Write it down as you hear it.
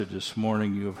This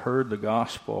morning you have heard the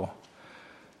gospel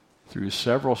through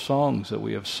several songs that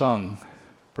we have sung,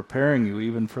 preparing you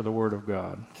even for the Word of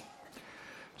God.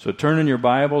 So turn in your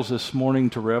Bibles this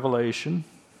morning to Revelation.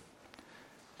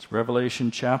 It's Revelation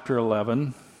chapter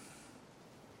 11.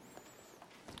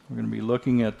 We're going to be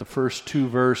looking at the first two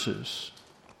verses.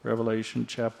 Revelation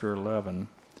chapter 11.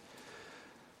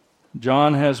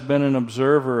 John has been an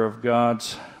observer of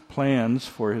God's plans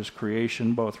for his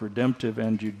creation, both redemptive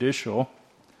and judicial,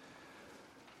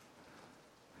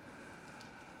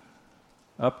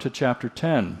 up to chapter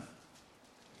 10.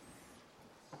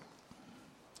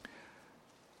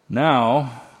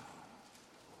 Now,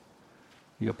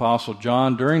 the Apostle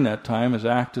John during that time has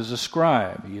acted as a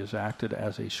scribe. He has acted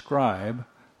as a scribe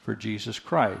for Jesus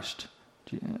Christ.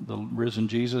 The risen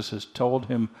Jesus has told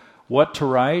him what to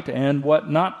write and what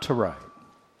not to write.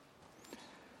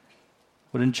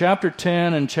 But in chapter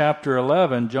 10 and chapter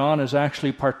 11, John is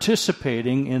actually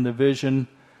participating in the vision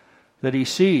that he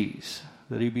sees,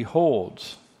 that he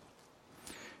beholds.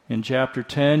 In chapter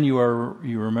 10, you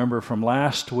remember from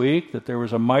last week that there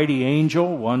was a mighty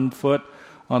angel, 1 foot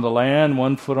on the land,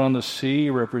 1 foot on the sea,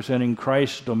 representing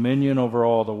Christ's dominion over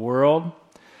all the world.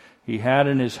 He had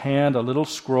in his hand a little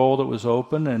scroll that was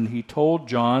open, and he told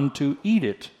John to eat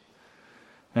it.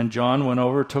 And John went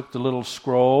over, took the little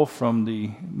scroll from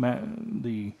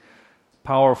the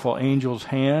powerful angel's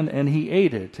hand, and he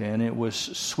ate it. And it was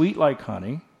sweet like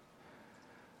honey.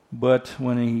 But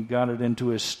when he got it into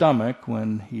his stomach,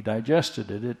 when he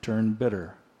digested it, it turned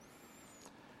bitter.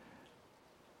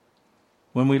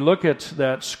 When we look at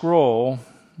that scroll,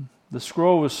 the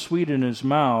scroll was sweet in his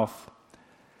mouth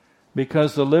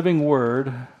because the living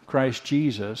Word, Christ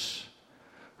Jesus,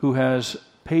 who has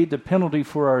paid the penalty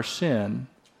for our sin,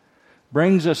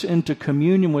 brings us into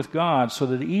communion with God so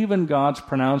that even God's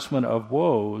pronouncement of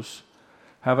woes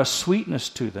have a sweetness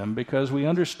to them because we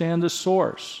understand the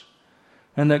source.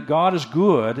 And that God is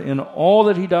good in all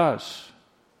that He does.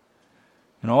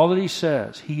 In all that He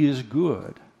says, He is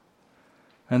good.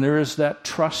 And there is that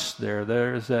trust there.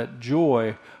 There is that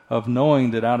joy of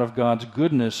knowing that out of God's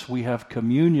goodness we have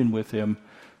communion with Him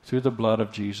through the blood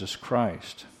of Jesus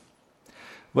Christ.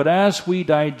 But as we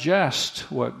digest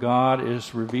what God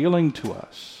is revealing to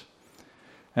us,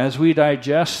 as we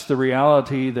digest the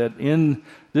reality that in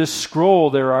this scroll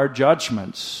there are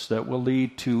judgments that will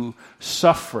lead to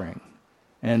suffering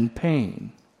and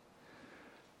pain.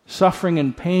 Suffering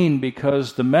and pain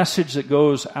because the message that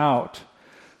goes out,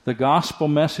 the gospel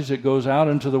message that goes out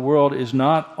into the world is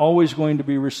not always going to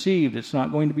be received. It's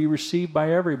not going to be received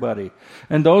by everybody.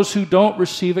 And those who don't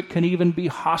receive it can even be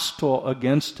hostile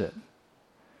against it.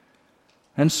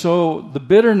 And so the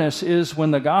bitterness is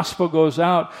when the gospel goes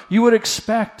out, you would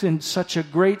expect in such a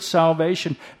great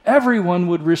salvation, everyone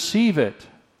would receive it.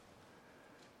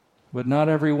 But not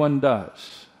everyone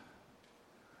does.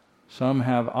 Some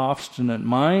have obstinate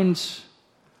minds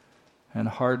and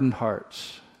hardened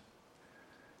hearts.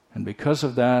 And because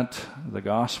of that, the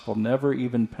gospel never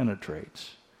even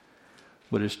penetrates,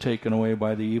 but is taken away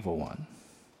by the evil one.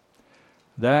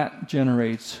 That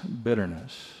generates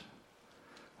bitterness.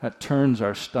 That turns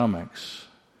our stomachs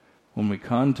when we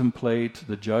contemplate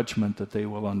the judgment that they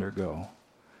will undergo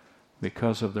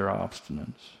because of their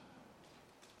obstinance.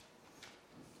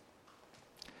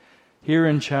 Here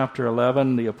in chapter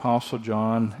 11, the Apostle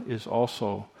John is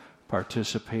also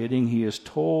participating. He is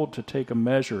told to take a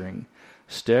measuring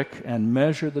stick and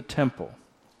measure the temple.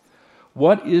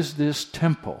 What is this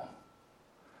temple?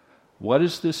 What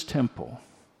is this temple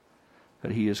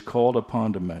that he is called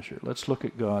upon to measure? Let's look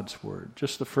at God's Word.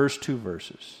 Just the first two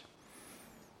verses.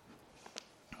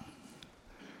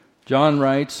 John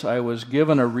writes, I was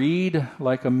given a reed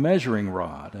like a measuring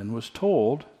rod and was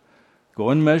told, go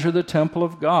and measure the temple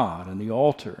of God and the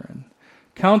altar and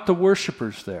count the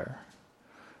worshipers there.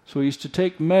 So he's to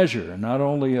take measure not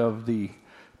only of the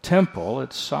temple,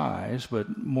 its size,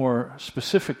 but more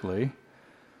specifically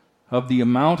of the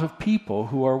amount of people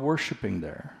who are worshiping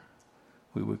there.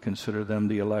 We would consider them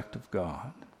the elect of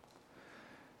God.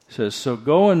 He says, so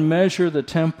go and measure the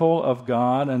temple of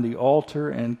God and the altar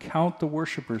and count the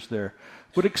worshipers there,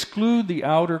 but exclude the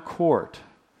outer court.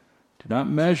 Do not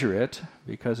measure it,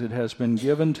 because it has been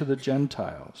given to the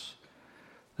Gentiles.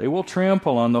 They will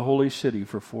trample on the holy city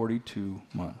for 42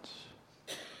 months.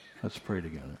 Let's pray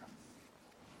together.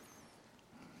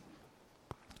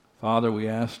 Father, we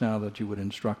ask now that you would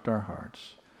instruct our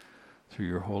hearts through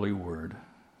your holy word.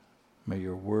 May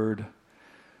your word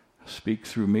speak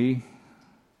through me,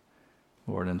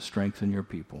 Lord, and strengthen your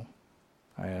people.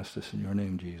 I ask this in your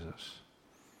name, Jesus.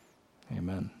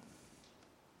 Amen.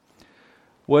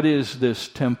 What is this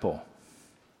temple?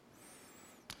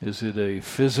 Is it a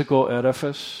physical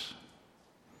edifice?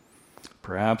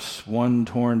 Perhaps one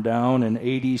torn down in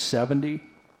AD 70?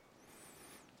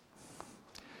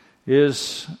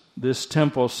 Is this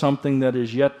temple something that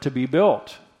is yet to be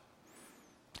built,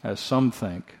 as some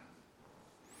think?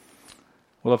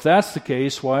 Well, if that's the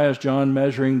case, why is John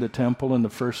measuring the temple in the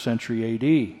 1st century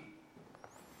AD?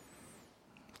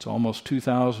 It's almost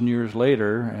 2,000 years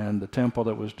later, and the temple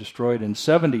that was destroyed in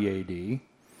 70 AD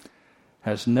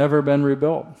has never been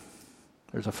rebuilt.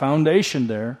 There's a foundation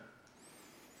there,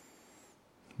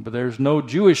 but there's no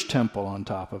Jewish temple on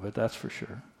top of it, that's for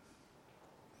sure.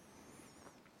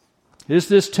 Is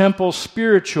this temple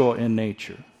spiritual in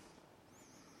nature?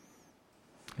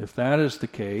 If that is the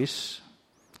case,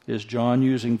 is John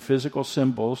using physical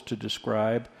symbols to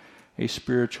describe a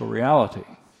spiritual reality?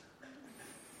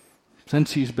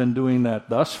 Since he's been doing that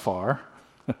thus far,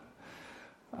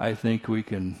 I think we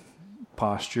can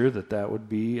posture that that would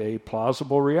be a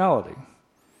plausible reality.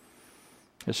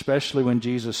 Especially when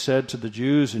Jesus said to the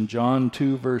Jews in John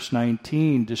 2 verse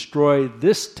 19, destroy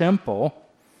this temple,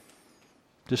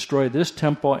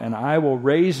 and I will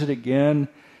raise it again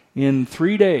in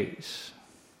 3 days.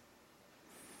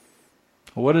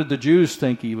 What did the Jews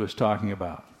think he was talking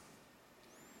about?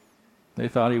 They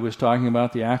thought he was talking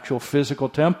about the actual physical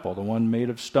temple, the one made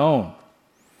of stone.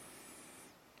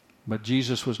 But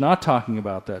Jesus was not talking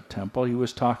about that temple. He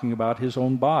was talking about his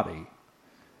own body,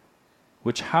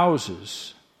 which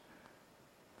houses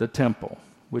the temple,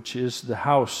 which is the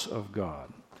house of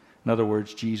God. In other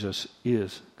words, Jesus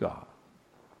is God.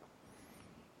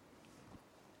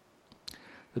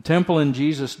 The temple in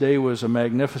Jesus' day was a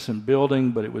magnificent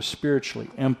building, but it was spiritually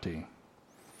empty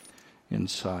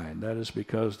inside. That is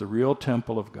because the real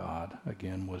temple of God,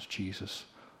 again, was Jesus'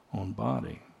 own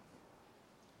body.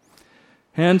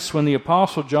 Hence, when the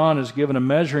Apostle John is given a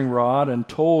measuring rod and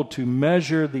told to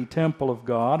measure the temple of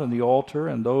God and the altar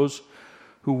and those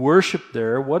who worship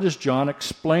there, what is John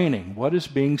explaining? What is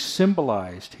being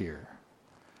symbolized here?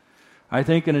 I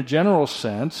think in a general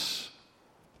sense,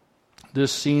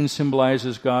 this scene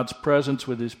symbolizes God's presence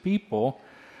with his people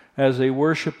as they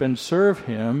worship and serve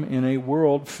him in a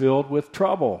world filled with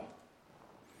trouble.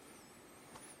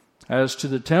 As to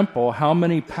the temple, how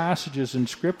many passages in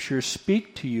Scripture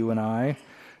speak to you and I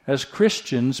as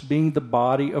Christians being the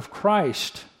body of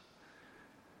Christ?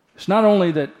 It's not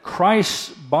only that Christ's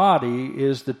body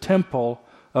is the temple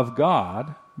of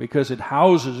God, because it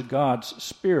houses God's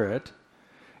Spirit,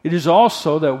 it is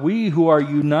also that we who are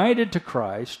united to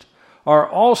Christ are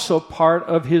also part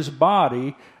of his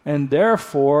body and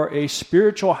therefore a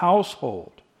spiritual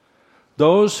household.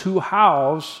 Those who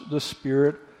house the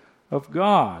Spirit of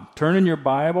God. Turn in your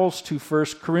Bibles to 1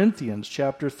 Corinthians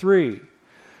chapter 3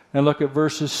 and look at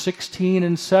verses 16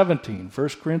 and 17. 1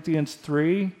 Corinthians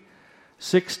 3,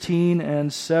 16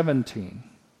 and 17.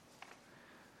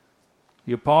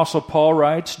 The Apostle Paul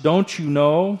writes, don't you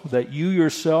know that you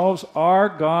yourselves are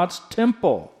God's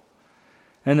temple,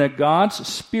 and that God's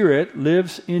Spirit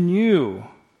lives in you?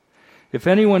 If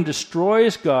anyone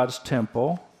destroys God's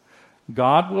temple,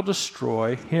 God will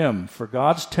destroy him. For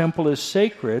God's temple is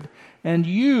sacred, and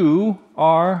you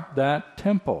are that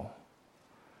temple.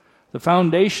 The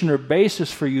foundation or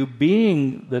basis for you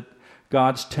being that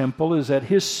God's temple is that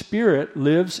his Spirit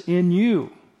lives in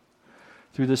you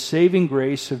through the saving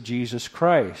grace of Jesus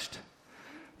Christ.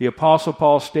 The Apostle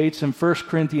Paul states in 1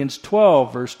 Corinthians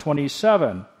 12, verse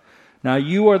 27, now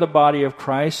you are the body of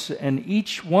Christ, and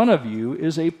each one of you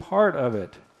is a part of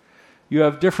it. You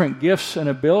have different gifts and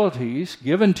abilities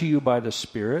given to you by the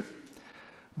Spirit,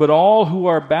 but all who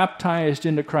are baptized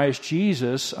into Christ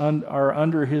Jesus are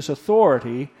under his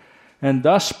authority, and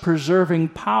thus preserving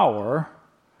power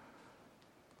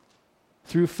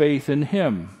through faith in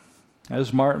him.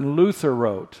 As Martin Luther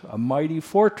wrote, a mighty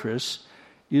fortress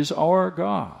is our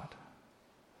God.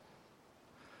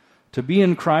 To be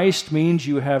in Christ means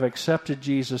you have accepted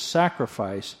Jesus'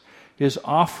 sacrifice, his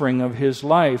offering of his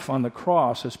life on the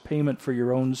cross as payment for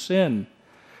your own sin.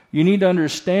 You need to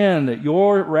understand that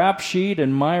your rap sheet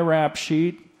and my rap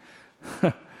sheet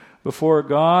before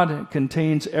God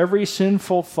contains every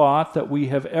sinful thought that we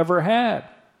have ever had.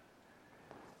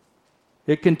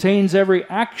 It contains every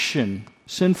action,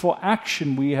 sinful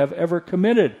action we have ever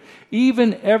committed,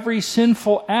 even every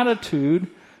sinful attitude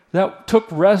that took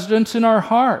residence in our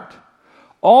heart.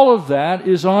 All of that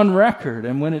is on record,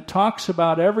 and when it talks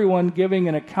about everyone giving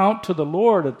an account to the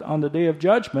Lord on the day of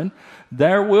judgment,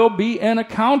 there will be an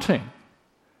accounting.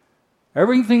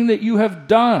 Everything that you have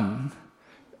done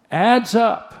adds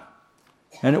up,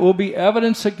 and it will be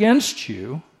evidence against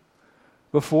you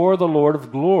before the Lord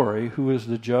of glory, who is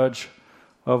the judge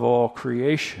of all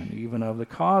creation, even of the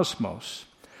cosmos.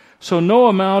 So no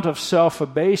amount of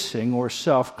self-abasing or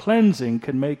self-cleansing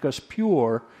can make us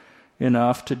pure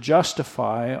enough to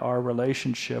justify our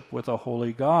relationship with a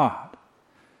holy God.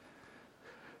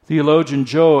 Theologian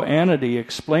Joe Anody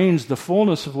explains the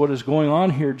fullness of what is going on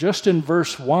here just in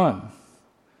verse 1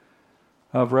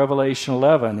 of Revelation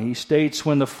 11. He states,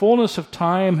 "When the fullness of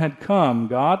time had come,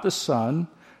 God the Son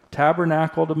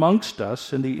tabernacled amongst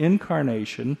us in the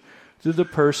incarnation through the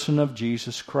person of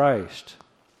Jesus Christ.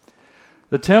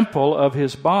 The temple of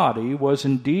his body was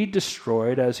indeed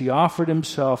destroyed as he offered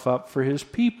himself up for his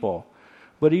people,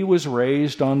 but he was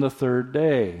raised on the third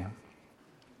day.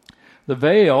 The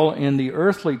veil in the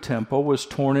earthly temple was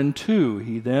torn in two.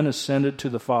 He then ascended to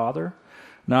the Father,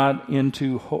 not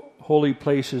into holy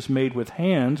places made with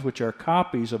hands, which are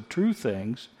copies of true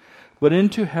things, but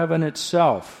into heaven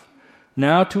itself,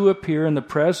 now to appear in the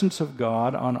presence of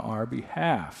God on our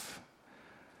behalf.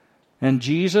 And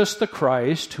Jesus the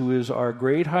Christ, who is our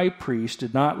great high priest,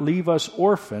 did not leave us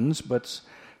orphans, but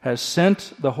has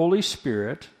sent the Holy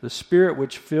Spirit, the Spirit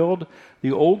which filled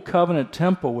the old covenant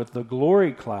temple with the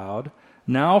glory cloud,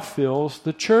 now fills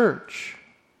the church.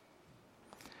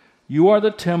 You are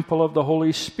the temple of the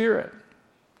Holy Spirit."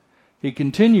 He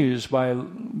continues by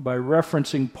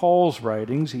referencing Paul's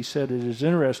writings. He said it is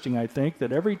interesting, I think,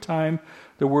 that every time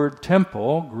the word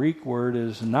temple, Greek word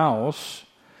is naos,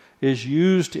 is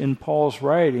used in Paul's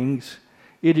writings,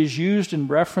 it is used in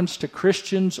reference to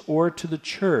Christians or to the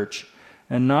church,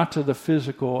 and not to the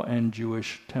physical and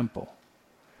Jewish temple.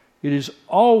 It is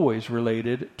always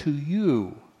related to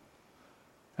you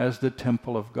as the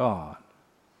temple of God,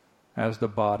 as the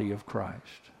body of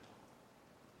Christ.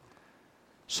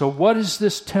 So what is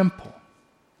this temple?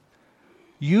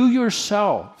 You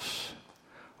yourselves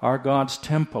are God's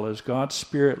temple as God's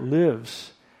Spirit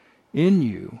lives in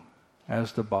you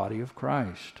as the body of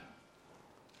Christ.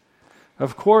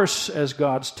 Of course, as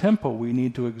God's temple, we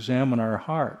need to examine our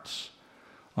hearts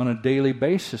on a daily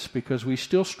basis because we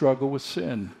still struggle with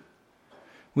sin.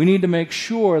 We need to make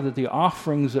sure that the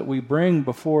offerings that we bring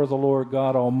before the Lord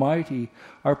God Almighty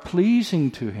are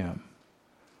pleasing to Him.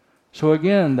 So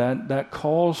again, that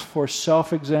calls for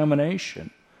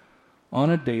self-examination on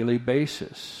a daily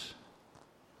basis.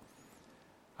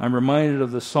 I'm reminded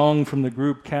of the song from the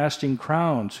group Casting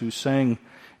Crowns, who sang,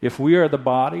 "If we are the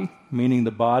body," meaning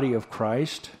the body of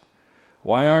Christ,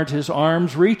 "why aren't His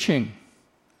arms reaching?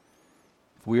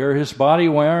 If we are His body,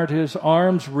 why aren't His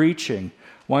arms reaching?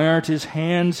 Why aren't His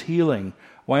hands healing?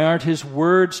 Why aren't His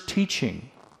words teaching?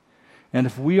 And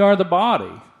if we are the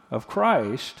body of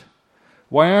Christ,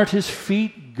 why aren't His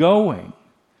feet going?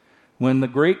 When the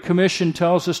Great Commission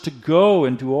tells us to go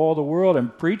into all the world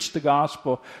and preach the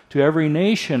gospel to every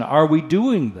nation, are we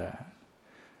doing that?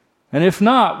 And if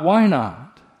not, why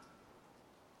not?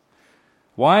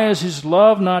 Why is His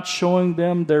love not showing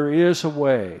them there is a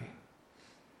way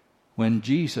when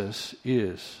Jesus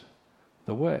is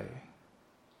the way?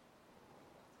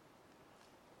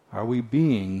 Are we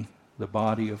being the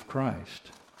body of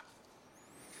Christ?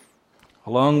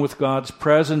 Along with God's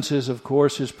presence is, of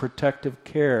course, His protective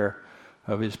care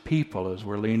of His people, as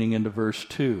we're leaning into verse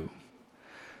 2.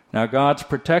 Now, God's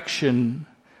protection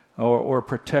or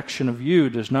protection of you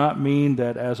does not mean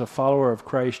that as a follower of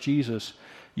Christ Jesus,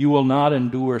 you will not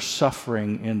endure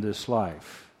suffering in this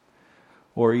life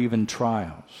or even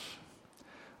trials.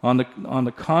 On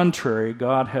the contrary,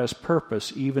 God has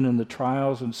purpose even in the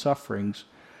trials and sufferings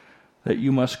that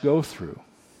you must go through.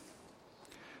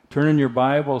 Turn in your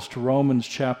Bibles to Romans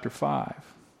chapter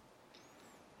 5.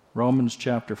 Romans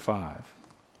chapter 5.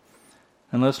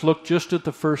 And let's look just at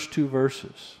the first two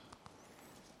verses.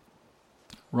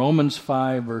 Romans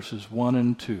 5, verses 1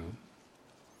 and 2.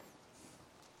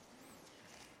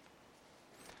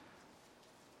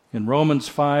 In Romans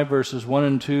 5, verses 1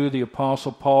 and 2, the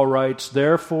Apostle Paul writes,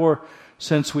 "Therefore,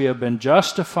 since we have been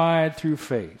justified through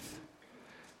faith,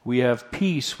 we have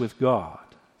peace with God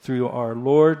through our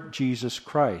Lord Jesus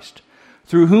Christ,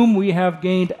 through whom we have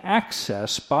gained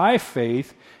access by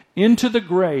faith into the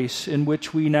grace in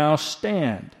which we now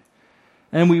stand,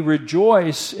 and we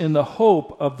rejoice in the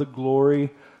hope of the glory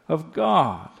of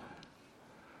God."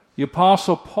 The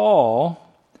Apostle Paul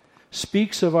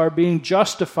speaks of our being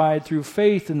justified through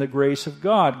faith in the grace of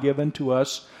God given to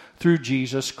us through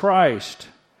Jesus Christ.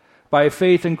 By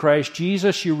faith in Christ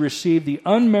Jesus, you receive the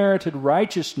unmerited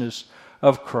righteousness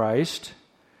of Christ,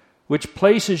 which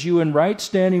places you in right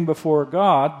standing before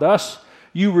God. Thus,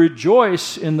 you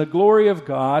rejoice in the glory of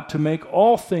God to make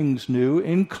all things new,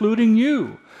 including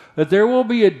you. That there will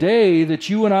be a day that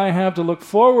you and I have to look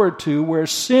forward to where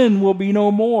sin will be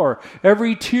no more.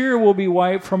 Every tear will be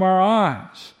wiped from our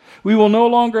eyes. We will no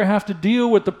longer have to deal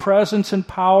with the presence and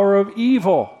power of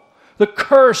evil. The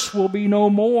curse will be no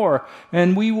more,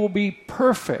 and we will be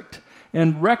perfect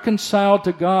and reconciled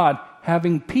to God,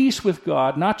 having peace with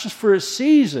God, not just for a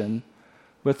season,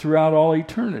 but throughout all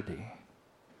eternity.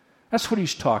 That's what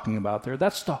he's talking about there.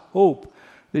 That's the hope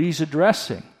that he's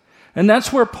addressing. And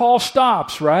that's where Paul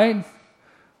stops, right?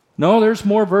 No, there's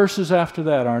more verses after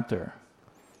that, aren't there?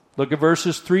 Look at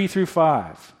verses 3 through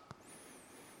 5.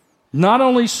 Not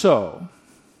only so,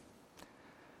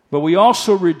 but we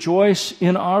also rejoice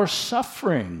in our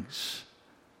sufferings.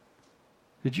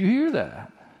 Did you hear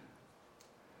that?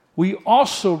 We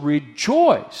also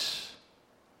rejoice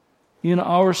in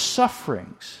our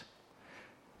sufferings,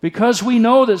 because we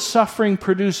know that suffering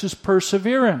produces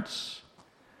perseverance.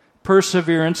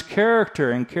 Perseverance, character,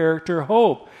 and character,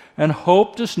 hope. And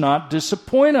hope does not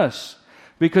disappoint us,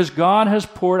 because God has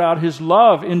poured out his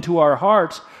love into our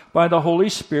hearts by the Holy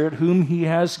Spirit whom he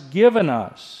has given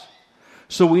us.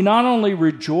 So we not only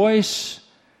rejoice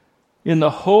in the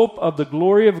hope of the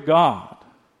glory of God,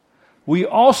 we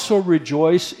also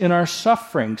rejoice in our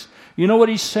sufferings. You know what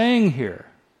he's saying here?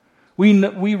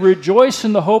 We rejoice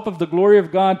in the hope of the glory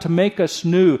of God to make us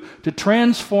new, to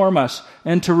transform us,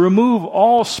 and to remove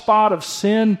all spot of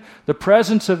sin, the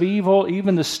presence of evil,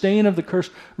 even the stain of the curse.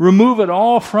 Remove it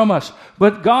all from us.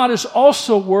 But God is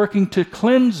also working to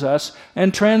cleanse us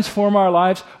and transform our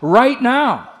lives right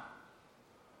now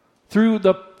through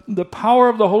the power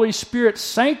of the Holy Spirit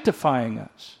sanctifying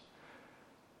us.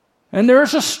 And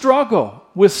there's a struggle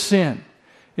with sin.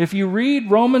 If you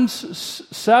read Romans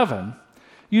 7,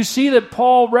 you see that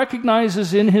Paul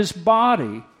recognizes in his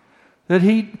body that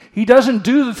he doesn't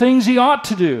do the things he ought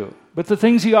to do, but the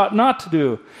things he ought not to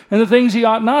do. And the things he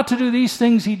ought not to do, these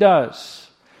things he does.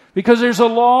 Because there's a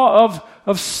law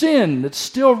of sin that's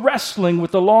still wrestling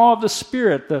with the law of the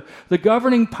Spirit, the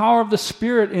governing power of the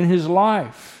Spirit in his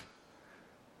life.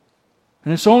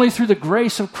 And it's only through the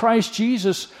grace of Christ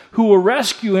Jesus, who will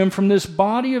rescue him from this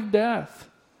body of death,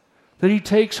 that he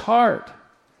takes heart.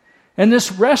 And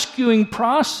this rescuing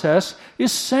process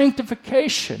is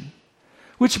sanctification,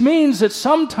 which means that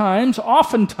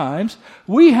oftentimes,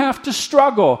 we have to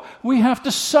struggle, we have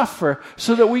to suffer,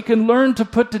 so that we can learn to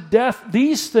put to death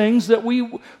these things that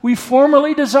we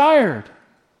formerly desired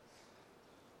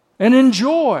and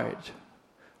enjoyed.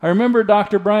 I remember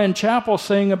Dr. Brian Chappell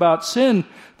saying about sin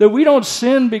that we don't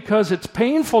sin because it's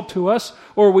painful to us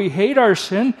or we hate our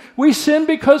sin. We sin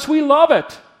because we love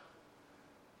it.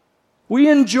 We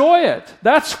enjoy it.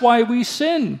 That's why we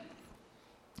sin.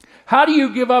 How do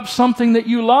you give up something that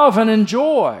you love and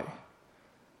enjoy?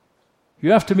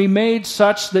 You have to be made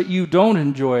such that you don't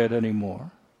enjoy it anymore.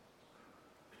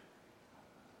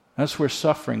 That's where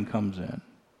suffering comes in.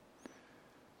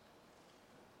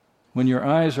 When your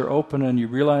eyes are open and you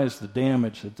realize the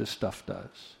damage that this stuff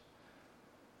does,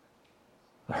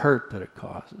 the hurt that it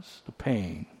causes, the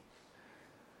pain,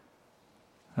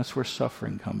 that's where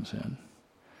suffering comes in.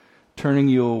 Turning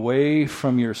you away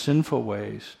from your sinful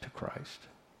ways to Christ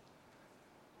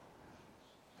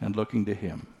and looking to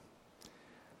him.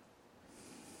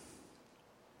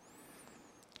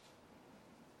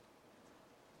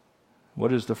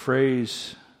 What is the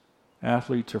phrase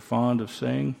athletes are fond of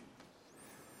saying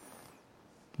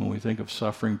when we think of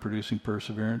suffering producing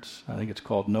perseverance? I think it's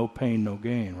called no pain, no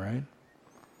gain, right?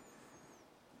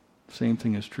 Same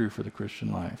thing is true for the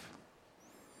Christian life.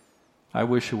 I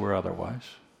wish it were otherwise.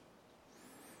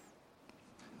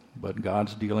 But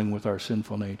God's dealing with our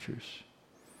sinful natures.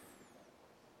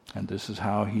 And this is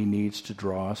how he needs to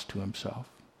draw us to himself,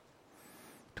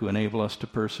 to enable us to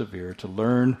persevere, to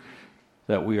learn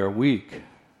that we are weak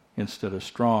instead of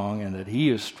strong, and that he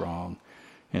is strong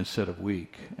instead of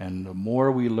weak. And the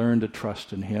more we learn to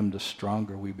trust in him, the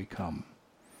stronger we become.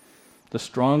 The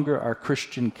stronger our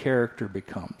Christian character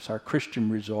becomes, our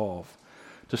Christian resolve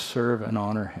to serve and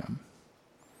honor him.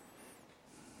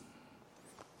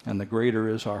 And the greater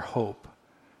is our hope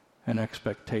and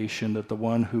expectation that the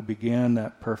one who began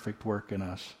that perfect work in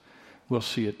us will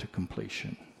see it to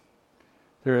completion.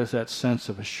 There is that sense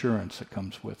of assurance that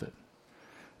comes with it,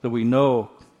 that we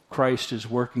know Christ is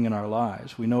working in our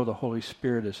lives. We know the Holy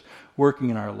Spirit is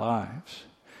working in our lives.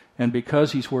 And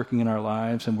because he's working in our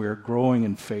lives and we're growing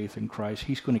in faith in Christ,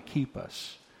 he's going to keep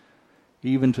us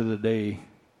even to the day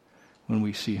when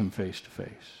we see him face to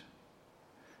face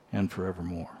and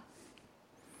forevermore.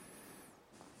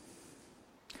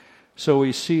 So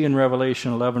we see in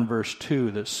Revelation 11 verse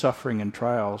 2 that suffering and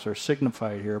trials are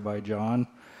signified here by John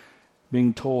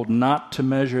being told not to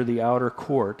measure the outer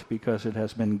court because it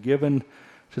has been given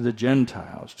to the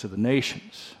Gentiles, to the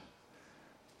nations.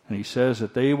 And he says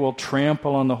that they will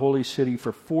trample on the holy city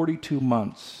for 42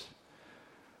 months.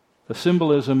 The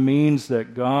symbolism means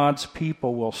that God's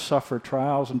people will suffer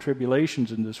trials and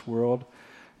tribulations in this world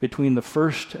between the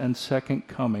first and second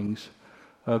comings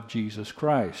of Jesus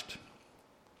Christ.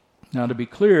 Now, to be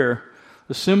clear,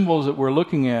 the symbols that we're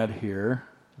looking at here,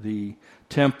 the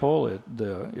temple,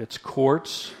 its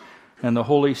courts, and the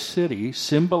holy city,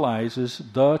 symbolizes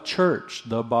the church,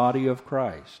 the body of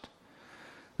Christ.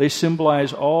 They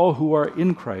symbolize all who are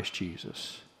in Christ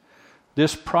Jesus.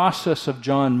 This process of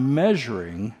John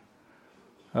measuring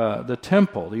the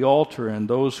temple, the altar, and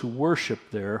those who worship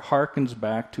there harkens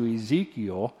back to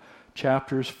Ezekiel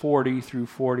chapters 40 through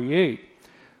 48,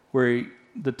 where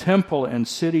the temple and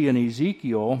city in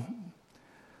Ezekiel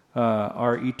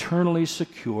are eternally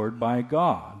secured by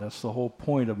God. That's the whole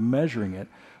point of measuring it.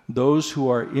 Those who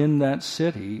are in that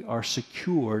city are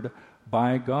secured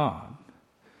by God.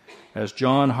 As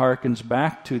John harkens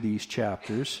back to these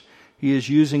chapters, he is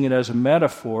using it as a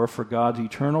metaphor for God's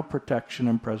eternal protection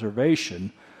and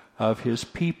preservation of his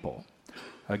people.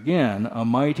 Again, a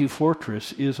mighty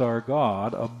fortress is our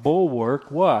God, a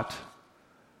bulwark, what?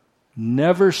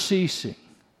 Never ceasing.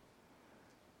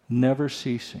 Never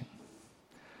ceasing.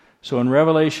 So in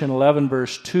Revelation 11,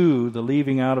 verse 2, the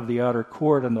leaving out of the outer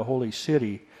court and the holy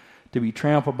city to be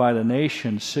trampled by the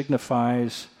nations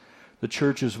signifies the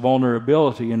church's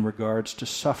vulnerability in regards to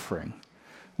suffering.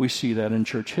 We see that in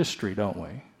church history, don't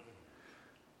we?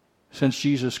 Since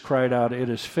Jesus cried out, "It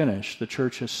is finished," the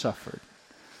church has suffered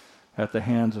at the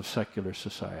hands of secular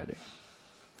society.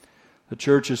 The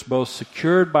church is both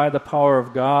secured by the power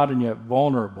of God and yet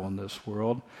vulnerable in this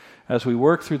world. As we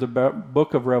work through the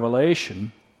book of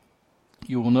Revelation,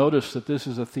 you will notice that this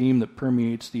is a theme that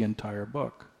permeates the entire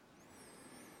book.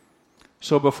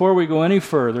 So before we go any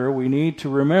further, we need to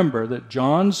remember that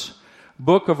John's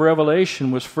book of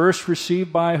Revelation was first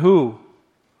received by who?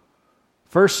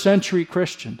 First century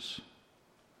Christians.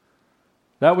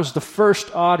 That was the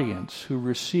first audience who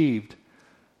received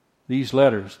these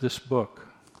letters, this book.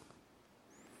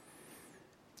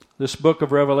 This book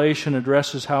of Revelation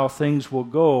addresses how things will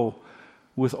go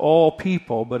with all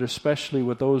people, but especially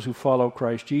with those who follow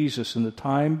Christ Jesus in the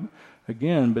time,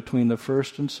 again, between the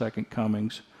first and second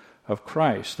comings of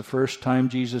Christ. The first time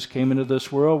Jesus came into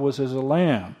this world was as a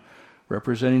lamb,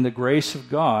 representing the grace of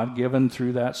God given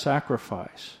through that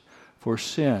sacrifice for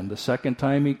sin. The second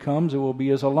time he comes, it will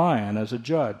be as a lion, as a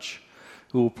judge,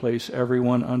 who will place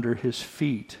everyone under his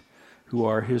feet, who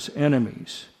are his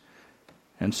enemies,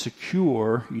 and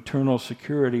secure eternal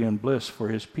security and bliss for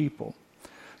his people.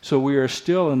 So we are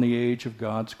still in the age of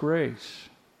God's grace.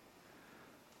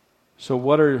 So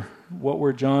what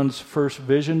were John's first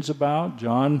visions about?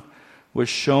 John was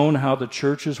shown how the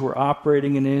churches were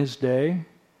operating in his day,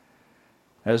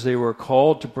 as they were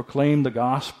called to proclaim the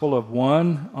gospel of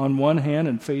one on one hand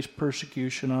and face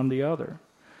persecution on the other.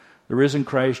 The risen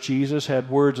Christ Jesus had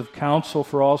words of counsel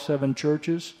for all seven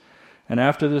churches. And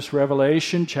after this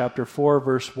revelation, chapter 4,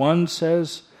 verse 1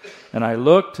 says, "And I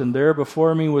looked, and there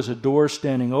before me was a door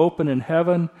standing open in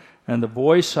heaven, and the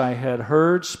voice I had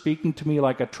heard speaking to me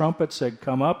like a trumpet said,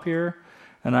 'Come up here,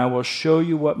 and I will show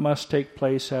you what must take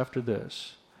place after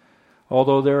this.'"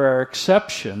 Although there are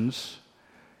exceptions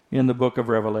in the book of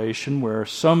Revelation where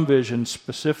some visions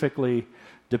specifically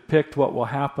depict what will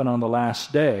happen on the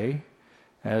last day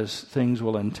as things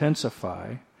will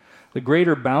intensify, the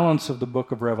greater balance of the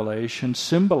book of Revelation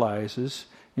symbolizes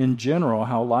in general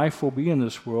how life will be in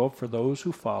this world for those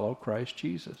who follow Christ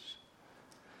Jesus.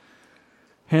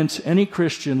 Hence, any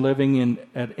Christian living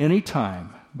at any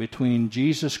time between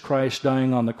Jesus Christ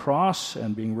dying on the cross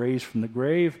and being raised from the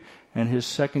grave and his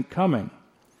second coming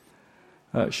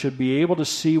should be able to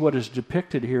see what is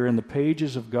depicted here in the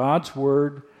pages of God's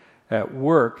Word at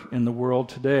work in the world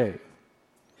today.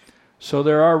 So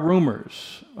there are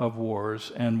rumors of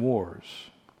wars and wars.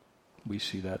 We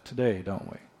see that today, don't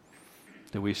we?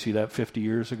 Did we see that 50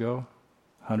 years ago?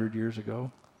 100 years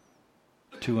ago?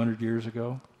 200 years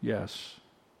ago? Yes.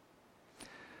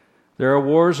 There are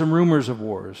wars and rumors of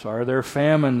wars. Are there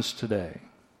famines today?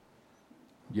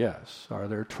 Yes. Are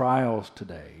there trials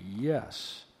today?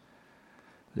 Yes.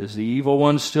 Is the evil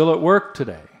one still at work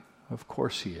today? Of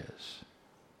course he is.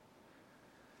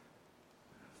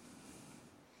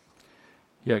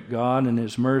 Yet God in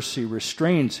his mercy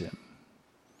restrains him,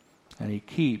 and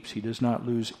he does not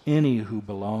lose any who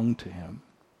belong to him.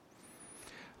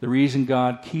 The reason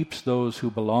God keeps those who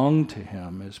belong to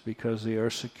him is because they are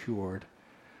secured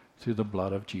through the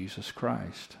blood of Jesus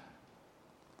Christ.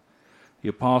 The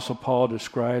Apostle Paul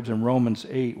describes in Romans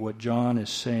 8 what John is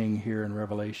saying here in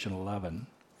Revelation 11.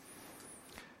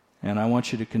 And I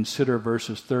want you to consider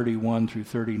verses 31 through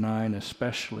 39,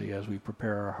 especially as we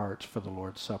prepare our hearts for the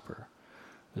Lord's Supper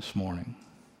this morning.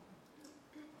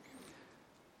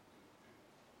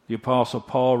 The Apostle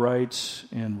Paul writes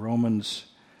in Romans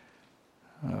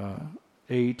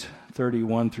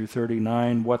 8:31 through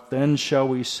 39, "What then shall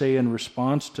we say in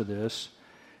response to this?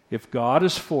 If God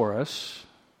is for us,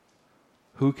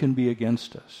 who can be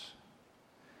against us?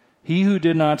 He who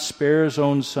did not spare his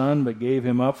own Son, but gave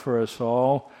him up for us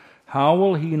all, how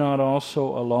will he not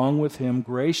also, along with him,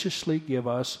 graciously give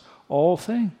us all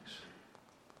things?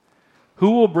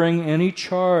 Who will bring any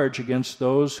charge against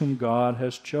those whom God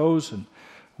has chosen?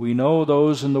 We know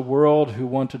those in the world who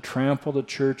want to trample the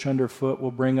church underfoot will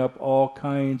bring up all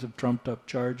kinds of trumped-up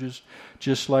charges,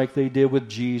 just like they did with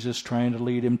Jesus, trying to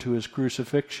lead him to his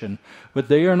crucifixion. But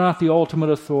they are not the ultimate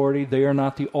authority. They are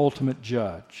not the ultimate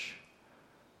judge.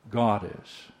 God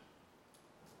is.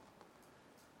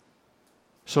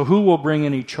 So who will bring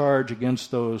any charge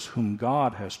against those whom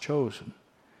God has chosen?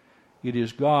 It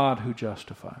is God who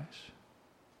justifies.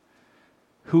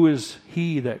 Who is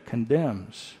he that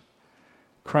condemns?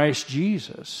 Christ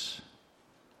Jesus.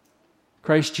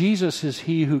 Christ Jesus is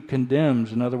he who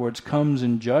condemns, in other words, comes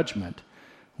in judgment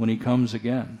when he comes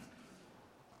again.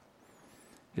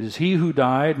 It is he who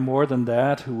died, more than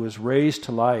that, who was raised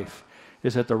to life,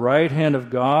 is at the right hand of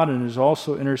God and is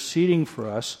also interceding for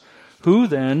us. Who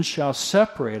then shall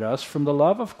separate us from the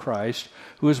love of Christ,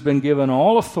 who has been given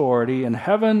all authority in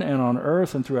heaven and on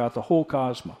earth and throughout the whole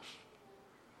cosmos?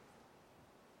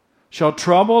 Shall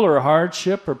trouble or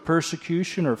hardship or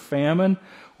persecution or famine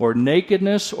or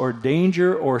nakedness or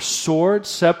danger or sword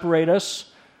separate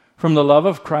us from the love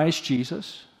of Christ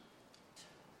Jesus?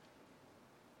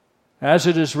 As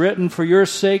it is written, for your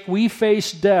sake we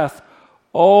face death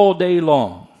all day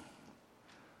long.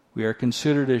 We are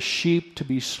considered as sheep to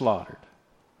be slaughtered,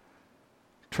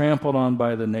 trampled on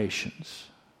by the nations.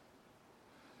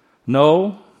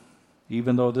 No,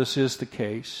 even though this is the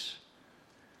case,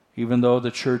 even though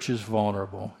the church is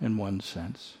vulnerable in one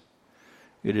sense,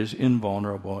 it is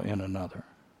invulnerable in another.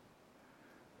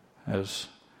 As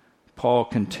Paul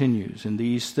continues, in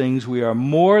these things we are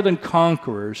more than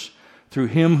conquerors through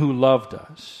him who loved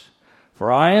us. For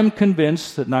I am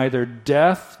convinced that neither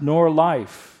death nor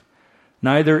life,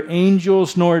 neither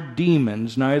angels nor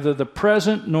demons, neither the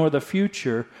present nor the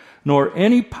future, nor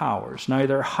any powers,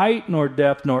 neither height nor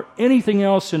depth, nor anything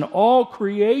else in all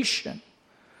creation,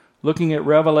 looking at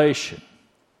Revelation,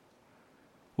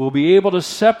 will be able to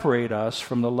separate us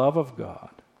from the love of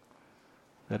God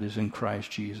that is in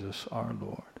Christ Jesus our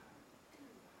Lord.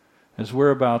 As we're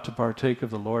about to partake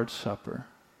of the Lord's Supper,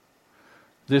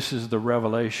 this is the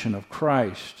revelation of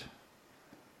Christ,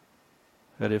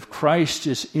 that if Christ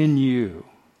is in you,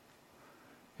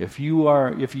 if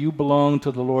you belong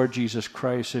to the Lord Jesus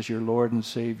Christ as your Lord and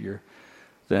Savior,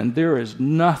 then there is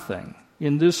nothing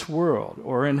in this world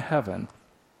or in heaven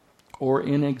or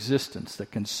in existence that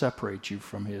can separate you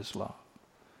from his love.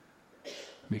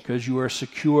 Because you are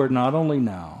secure not only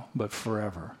now, but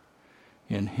forever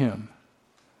in him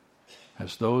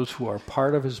as those who are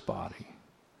part of his body,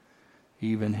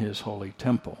 even his holy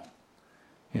temple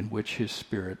in which his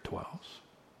Spirit dwells.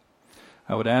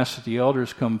 I would ask that the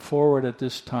elders come forward at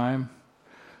this time.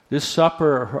 This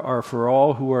supper are for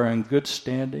all who are in good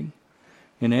standing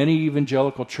in any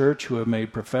evangelical church who have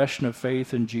made profession of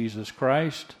faith in Jesus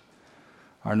Christ,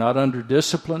 are not under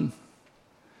discipline,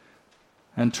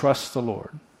 and trust the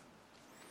Lord.